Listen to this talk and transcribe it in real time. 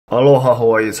Aloha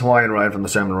Hawaii, it's Hawaiian Ryan from the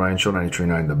Salmon Ryan Show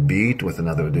 93.9 The Beat with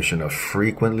another edition of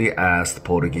Frequently Asked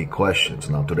Podagee Questions.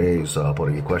 Now today's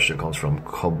Podagee question comes from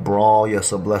Cabral,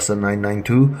 yes, a blessed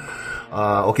 992.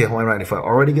 Okay, Hawaiian Ryan, if I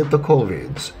already get the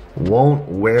covidz, won't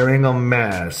wearing a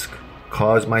mask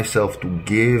cause myself to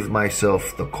give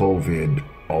myself the covid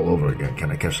all over again?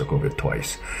 Can I catch the covid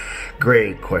twice?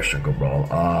 Great question, Cabral.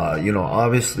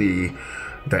 Obviously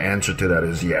the answer to that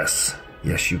is yes.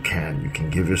 Yes, you can. You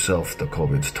can give yourself the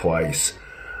covidz twice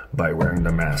by wearing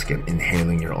the mask and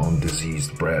inhaling your own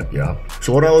diseased breath, yeah?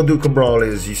 So what I would do, Cabral,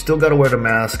 is you still gotta wear the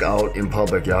mask out in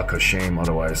public, yeah, cause shame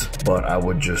otherwise. But I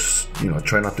would just,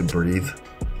 try not to breathe.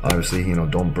 Obviously,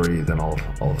 don't breathe and all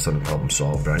of a sudden problem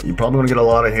solved, right? You're probably gonna get a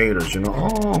lot of haters,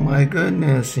 oh my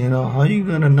goodness, how are you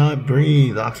gonna not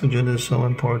breathe? Oxygen is so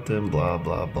important, blah,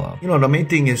 blah, blah. The main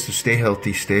thing is to stay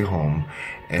healthy, stay home,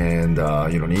 and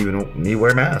you don't even need to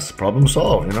wear masks. Problem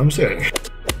solved, you know what I'm saying?